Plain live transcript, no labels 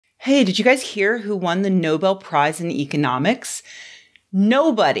Hey, did you guys hear who won the Nobel Prize in Economics?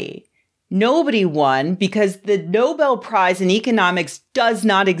 Nobody. Nobody won because the Nobel Prize in Economics does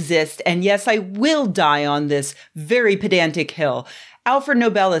not exist. And yes, I will die on this very pedantic hill. Alfred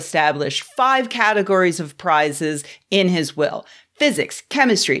Nobel established 5 categories of prizes in his will: physics,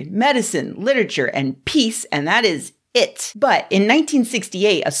 chemistry, medicine, literature, and peace, and that is it. But in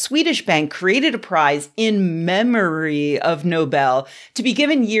 1968, a Swedish bank created a prize in memory of Nobel to be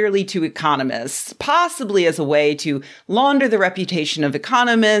given yearly to economists, possibly as a way to launder the reputation of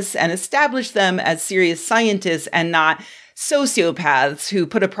economists and establish them as serious scientists and not sociopaths who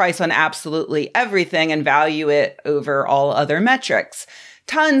put a price on absolutely everything and value it over all other metrics.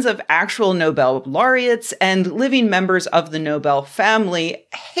 Tons of actual Nobel laureates and living members of the Nobel family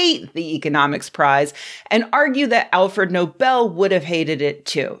hate the economics prize and argue that Alfred Nobel would have hated it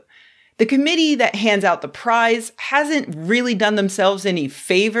too. The committee that hands out the prize hasn't really done themselves any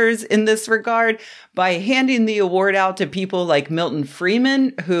favors in this regard by handing the award out to people like Milton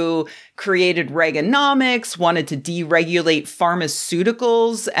Friedman, who created Reaganomics, wanted to deregulate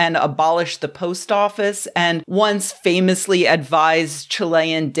pharmaceuticals and abolish the post office, and once famously advised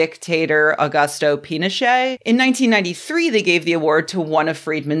Chilean dictator Augusto Pinochet. In 1993, they gave the award to one of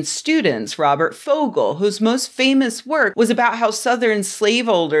Friedman's students, Robert Fogel, whose most famous work was about how Southern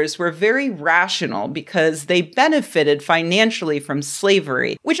slaveholders were very rational because they benefited financially from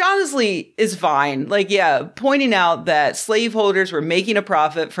slavery, which honestly is fine. Pointing out that slaveholders were making a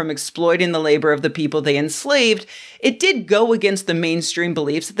profit from exploiting the labor of the people they enslaved, it did go against the mainstream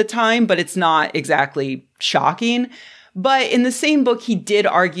beliefs at the time, but it's not exactly shocking. But in the same book, he did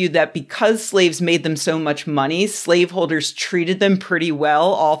argue that because slaves made them so much money, slaveholders treated them pretty well,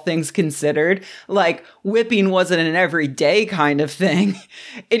 all things considered. Like, whipping wasn't an everyday kind of thing.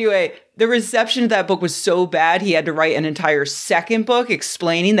 Anyway, the reception of that book was so bad, he had to write an entire second book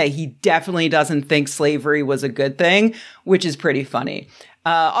explaining that he definitely doesn't think slavery was a good thing, which is pretty funny.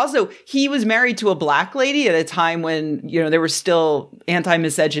 Also, he was married to a black lady at a time when, there were still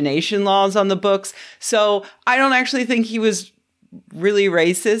anti-miscegenation laws on the books. So I don't actually think he was really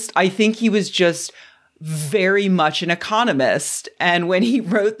racist. I think he was just very much an economist. And when he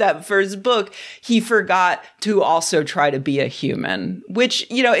wrote that first book, he forgot to also try to be a human, which,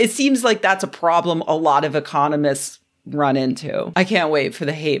 it seems like that's a problem a lot of economists run into. I can't wait for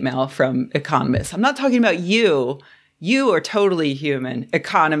the hate mail from economists. I'm not talking about you. You are totally human,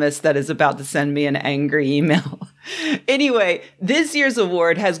 economist that is about to send me an angry email. Anyway, this year's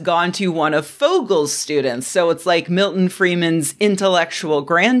award has gone to one of Fogel's students, so it's like Milton Friedman's intellectual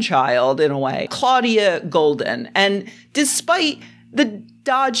grandchild in a way, Claudia Golden. And despite the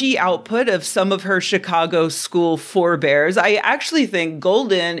dodgy output of some of her Chicago school forebears, I actually think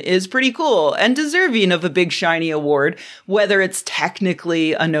Golden is pretty cool and deserving of a big shiny award, whether it's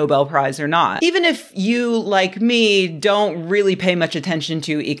technically a Nobel Prize or not. Even if you, like me, don't really pay much attention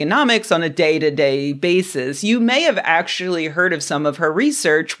to economics on a day-to-day basis, you may have actually heard of some of her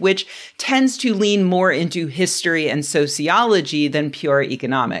research, which tends to lean more into history and sociology than pure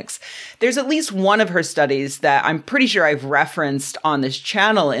economics. There's at least one of her studies that I'm pretty sure I've referenced on this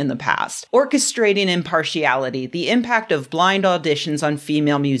channel in the past. Orchestrating Impartiality, the Impact of Blind Auditions on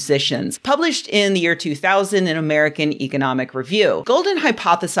Female Musicians, published in the year 2000 in American Economic Review. Golden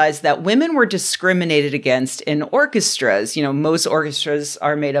hypothesized that women were discriminated against in orchestras. Most orchestras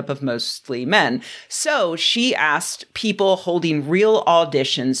are made up of mostly men. So she asked people holding real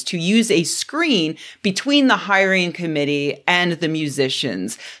auditions to use a screen between the hiring committee and the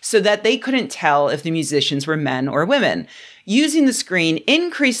musicians so that they couldn't tell if the musicians were men or women. Using the screen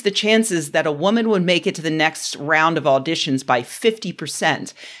increased the chances that a woman would make it to the next round of auditions by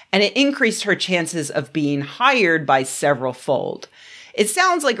 50%, and it increased her chances of being hired by several fold. It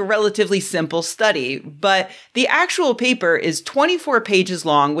sounds like a relatively simple study, but the actual paper is 24 pages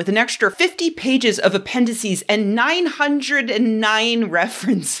long with an extra 50 pages of appendices and 909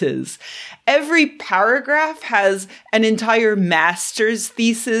 references. Every paragraph has an entire master's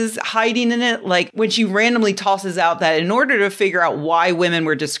thesis hiding in it, like when she randomly tosses out that in order to figure out why women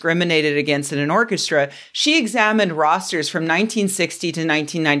were discriminated against in an orchestra, she examined rosters from 1960 to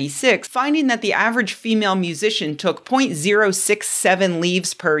 1996, finding that the average female musician took 0.067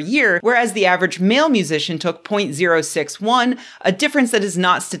 leaves per year, whereas the average male musician took 0.061, a difference that is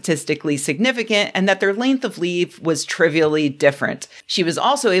not statistically significant, and that their length of leave was trivially different. She was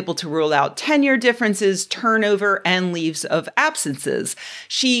also able to rule out tenure differences, turnover, and leaves of absences.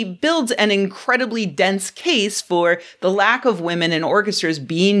 She builds an incredibly dense case for the lack of women in orchestras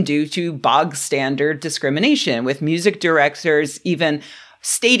being due to bog standard discrimination, with music directors even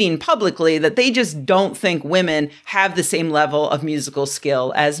stating publicly that they just don't think women have the same level of musical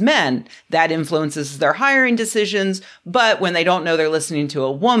skill as men. That influences their hiring decisions, but when they don't know they're listening to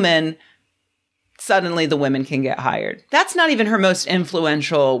a woman, suddenly the women can get hired. That's not even her most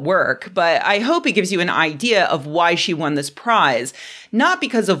influential work, but I hope it gives you an idea of why she won this prize. Not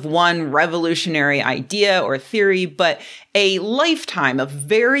because of one revolutionary idea or theory, but a lifetime of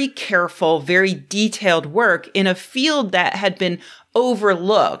very careful, very detailed work in a field that had been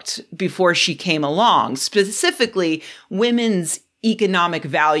overlooked before she came along, specifically women's economic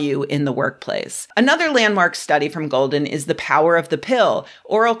value in the workplace. Another landmark study from Golden is The Power of the Pill,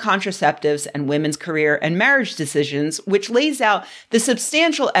 Oral Contraceptives and Women's Career and Marriage Decisions, which lays out the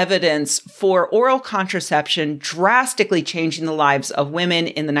substantial evidence for oral contraception drastically changing the lives of women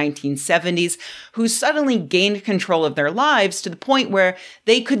in the 1970s who suddenly gained control of their lives to the point where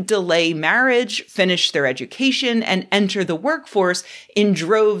they could delay marriage, finish their education, and enter the workforce in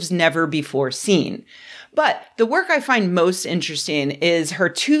droves never before seen. But the work I find most interesting is her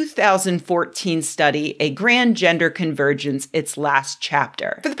 2014 study, A Grand Gender Convergence, its last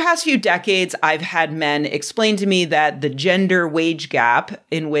chapter. For the past few decades, I've had men explain to me that the gender wage gap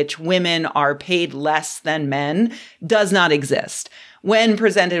in which women are paid less than men does not exist. When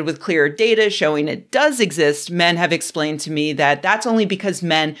presented with clear data showing it does exist, men have explained to me that that's only because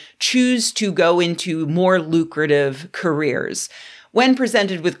men choose to go into more lucrative careers. When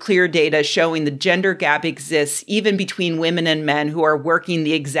presented with clear data showing the gender gap exists even between women and men who are working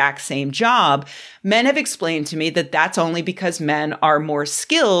the exact same job, men have explained to me that that's only because men are more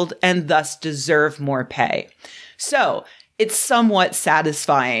skilled and thus deserve more pay. So it's somewhat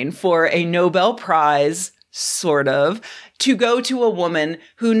satisfying for a Nobel Prize, sort of, to go to a woman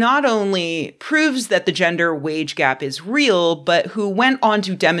who not only proves that the gender wage gap is real, but who went on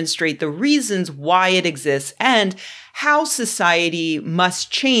to demonstrate the reasons why it exists and how society must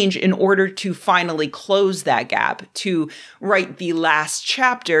change in order to finally close that gap, to write the last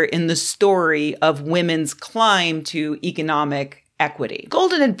chapter in the story of women's climb to economic equity.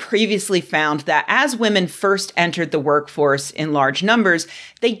 Golden had previously found that as women first entered the workforce in large numbers,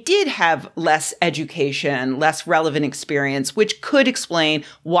 they did have less education, less relevant experience, which could explain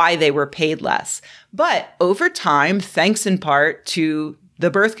why they were paid less. But over time, thanks in part to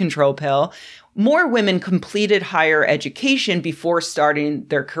the birth control pill, more women completed higher education before starting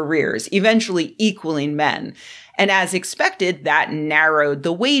their careers, eventually equaling men. And as expected, that narrowed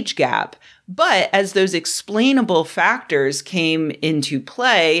the wage gap. But as those explainable factors came into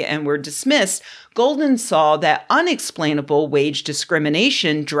play and were dismissed, Golden saw that unexplainable wage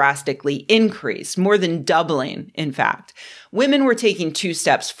discrimination drastically increased, more than doubling, in fact. Women were taking 2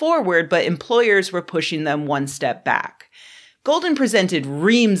 steps forward, but employers were pushing them 1 step back. Golden presented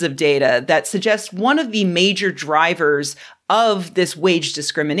reams of data that suggest one of the major drivers of this wage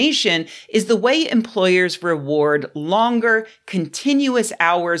discrimination is the way employers reward longer, continuous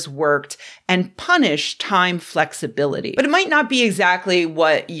hours worked and punish time flexibility. But it might not be exactly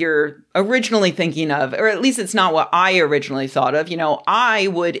what you're originally thinking of, or at least it's not what I originally thought of. I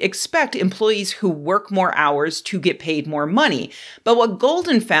would expect employees who work more hours to get paid more money. But what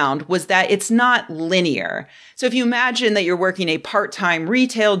Golden found was that it's not linear. So if you imagine that you're working a part-time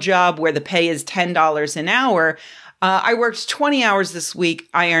retail job where the pay is $10 an hour, I worked 20 hours this week.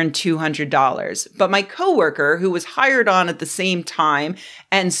 I earned $200. But my coworker, who was hired on at the same time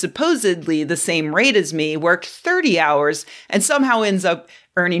and supposedly the same rate as me, worked 30 hours and somehow ends up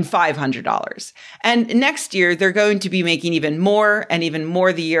earning $500. And next year, they're going to be making even more and even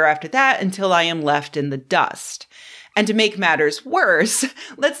more the year after that until I am left in the dust. And to make matters worse,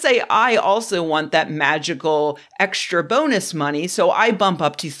 let's say I also want that magical extra bonus money, so I bump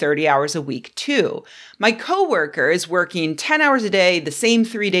up to 30 hours a week too. My coworker is working 10 hours a day, the same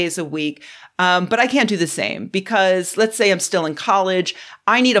 3 days a week, but I can't do the same because let's say I'm still in college.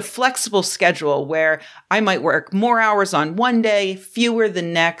 I need a flexible schedule where I might work more hours on one day, fewer the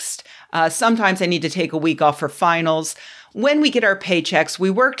next. Sometimes I need to take a week off for finals. When we get our paychecks, we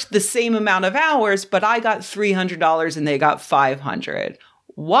worked the same amount of hours, but I got $300 and they got $500.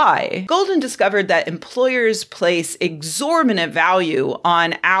 Why? Golden discovered that employers place exorbitant value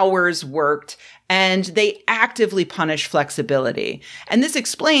on hours worked and they actively punish flexibility. And this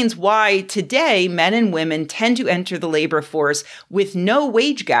explains why today men and women tend to enter the labor force with no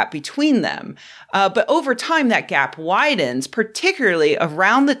wage gap between them. But over time, that gap widens, particularly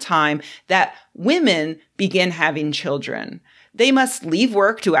around the time that women begin having children. They must leave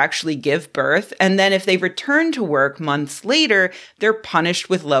work to actually give birth, and then if they return to work months later, they're punished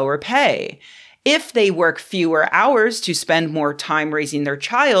with lower pay. If they work fewer hours to spend more time raising their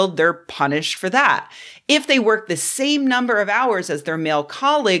child, they're punished for that. If they work the same number of hours as their male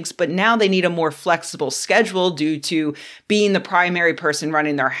colleagues, but now they need a more flexible schedule due to being the primary person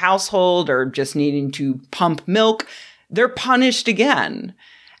running their household or just needing to pump milk, they're punished again.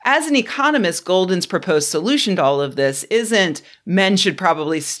 As an economist, Golden's proposed solution to all of this isn't men should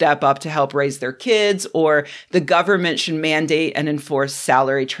probably step up to help raise their kids or the government should mandate and enforce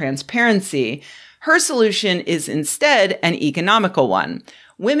salary transparency. Her solution is instead an economical one.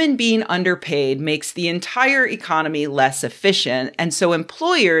 Women being underpaid makes the entire economy less efficient, and so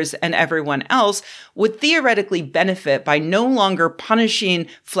employers and everyone else would theoretically benefit by no longer punishing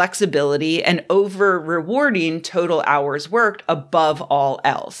flexibility and over-rewarding total hours worked above all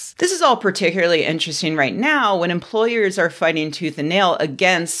else. This is all particularly interesting right now when employers are fighting tooth and nail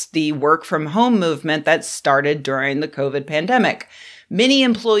against the work-from-home movement that started during the COVID pandemic. Many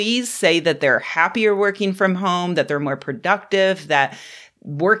employees say that they're happier working from home, that they're more productive, that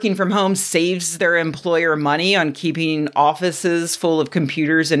working from home saves their employer money on keeping offices full of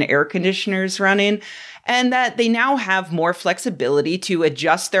computers and air conditioners running, and that they now have more flexibility to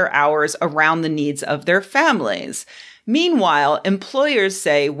adjust their hours around the needs of their families. Meanwhile, employers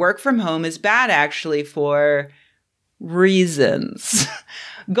say work from home is bad actually for reasons.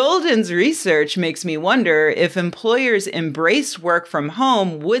 Golden's research makes me wonder if employers embrace work from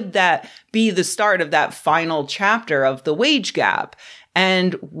home, would that be the start of that final chapter of the wage gap?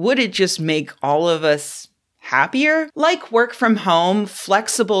 And would it just make all of us happier? Like work from home,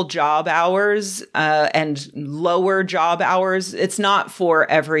 flexible job hours, and lower job hours, it's not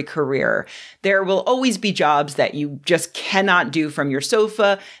for every career. There will always be jobs that you just cannot do from your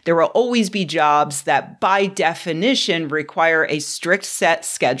sofa. There will always be jobs that by definition require a strict set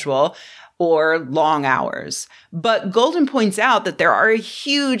schedule or long hours. But Golden points out that there are a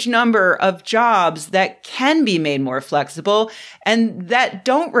huge number of jobs that can be made more flexible and that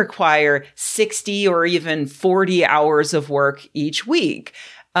don't require 60 or even 40 hours of work each week.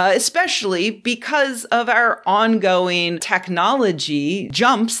 Especially because of our ongoing technology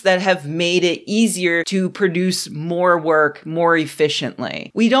jumps that have made it easier to produce more work more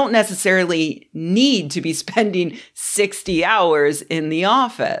efficiently. We don't necessarily need to be spending 60 hours in the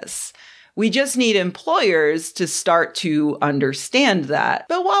office. We just need employers to start to understand that.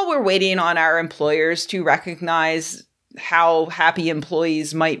 But while we're waiting on our employers to recognize how happy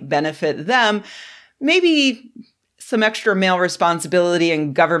employees might benefit them, maybe some extra male responsibility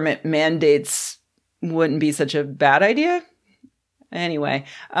and government mandates wouldn't be such a bad idea. Anyway,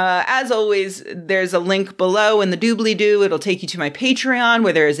 as always, there's a link below in the doobly-doo. It'll take you to my Patreon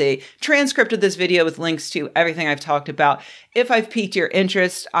where there is a transcript of this video with links to everything I've talked about. If I've piqued your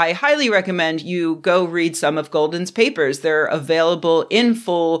interest, I highly recommend you go read some of Golden's papers. They're available in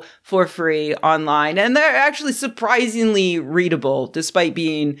full for free online, and they're actually surprisingly readable despite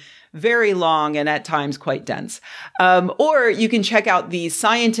being very long and at times quite dense. Or you can check out the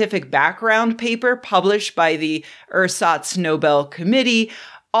scientific background paper published by the ersatz Nobel Committee,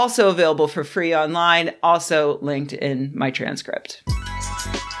 also available for free online, also linked in my transcript.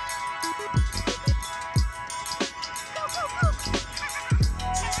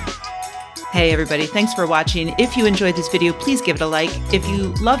 Hey everybody, thanks for watching. If you enjoyed this video, please give it a like. If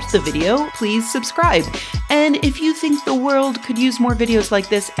you loved the video, please subscribe. And if you think the world could use more videos like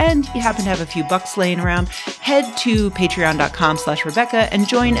this and you happen to have a few bucks laying around, head to patreon.com/Rebecca and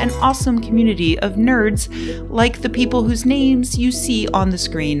join an awesome community of nerds like the people whose names you see on the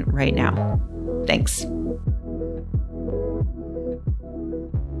screen right now. Thanks.